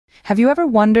Have you ever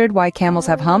wondered why camels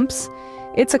have humps?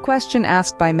 It's a question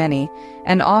asked by many,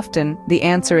 and often the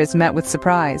answer is met with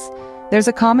surprise. There's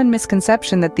a common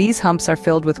misconception that these humps are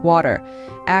filled with water,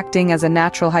 acting as a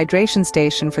natural hydration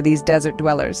station for these desert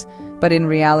dwellers. But in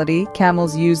reality,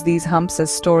 camels use these humps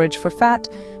as storage for fat,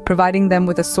 providing them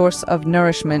with a source of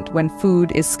nourishment when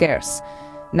food is scarce.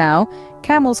 Now,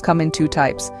 camels come in two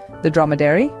types: the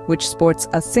dromedary, which sports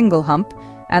a single hump,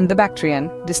 and the Bactrian,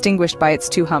 distinguished by its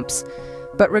two humps.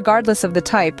 But regardless of the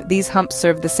type, these humps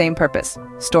serve the same purpose: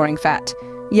 storing fat.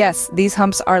 Yes, these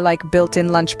humps are like built-in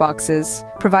lunchboxes,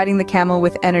 providing the camel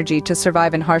with energy to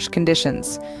survive in harsh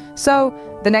conditions. So,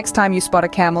 the next time you spot a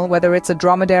camel, whether it's a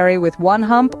dromedary with one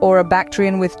hump or a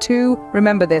Bactrian with two,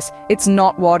 remember this: it's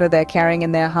not water they're carrying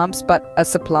in their humps, but a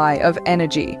supply of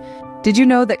energy. Did you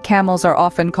know that camels are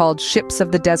often called ships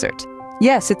of the desert?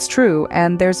 Yes, it's true,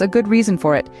 and there's a good reason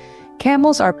for it.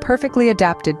 Camels are perfectly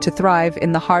adapted to thrive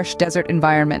in the harsh desert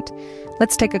environment.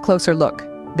 Let's take a closer look.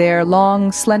 Their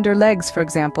long, slender legs, for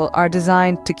example, are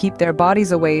designed to keep their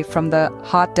bodies away from the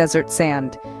hot desert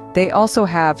sand. They also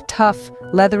have tough,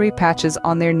 leathery patches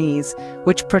on their knees,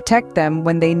 which protect them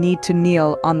when they need to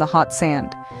kneel on the hot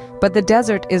sand. But the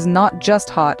desert is not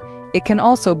just hot, it can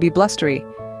also be blustery.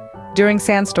 During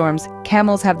sandstorms,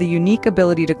 camels have the unique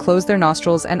ability to close their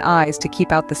nostrils and eyes to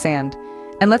keep out the sand.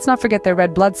 And let's not forget their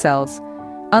red blood cells.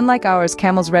 Unlike ours,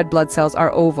 camels' red blood cells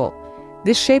are oval.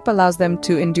 This shape allows them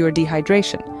to endure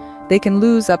dehydration. They can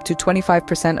lose up to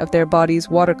 25% of their body's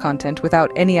water content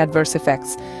without any adverse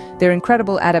effects. Their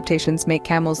incredible adaptations make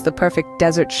camels the perfect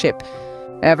desert ship.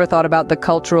 Ever thought about the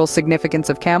cultural significance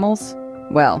of camels?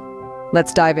 Well,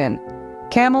 let's dive in.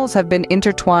 Camels have been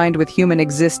intertwined with human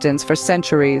existence for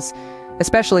centuries,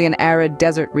 especially in arid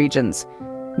desert regions.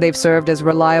 They've served as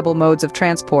reliable modes of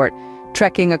transport,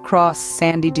 trekking across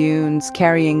sandy dunes,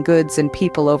 carrying goods and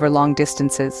people over long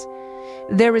distances.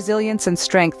 Their resilience and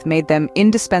strength made them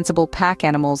indispensable pack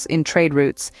animals in trade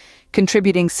routes,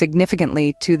 contributing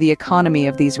significantly to the economy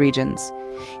of these regions.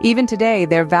 Even today,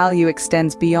 their value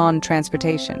extends beyond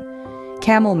transportation.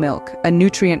 Camel milk, a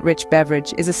nutrient-rich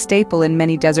beverage, is a staple in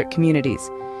many desert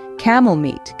communities. Camel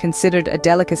meat, considered a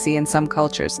delicacy in some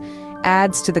cultures,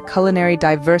 adds to the culinary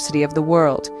diversity of the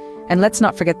world. And let's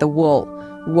not forget the wool,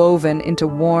 woven into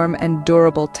warm and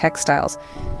durable textiles.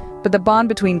 But the bond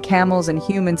between camels and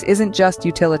humans isn't just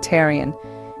utilitarian.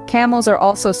 Camels are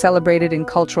also celebrated in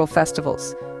cultural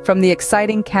festivals, from the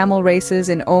exciting camel races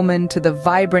in Oman to the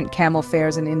vibrant camel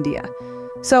fairs in India.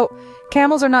 So,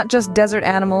 camels are not just desert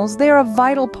animals, they are a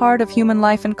vital part of human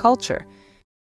life and culture.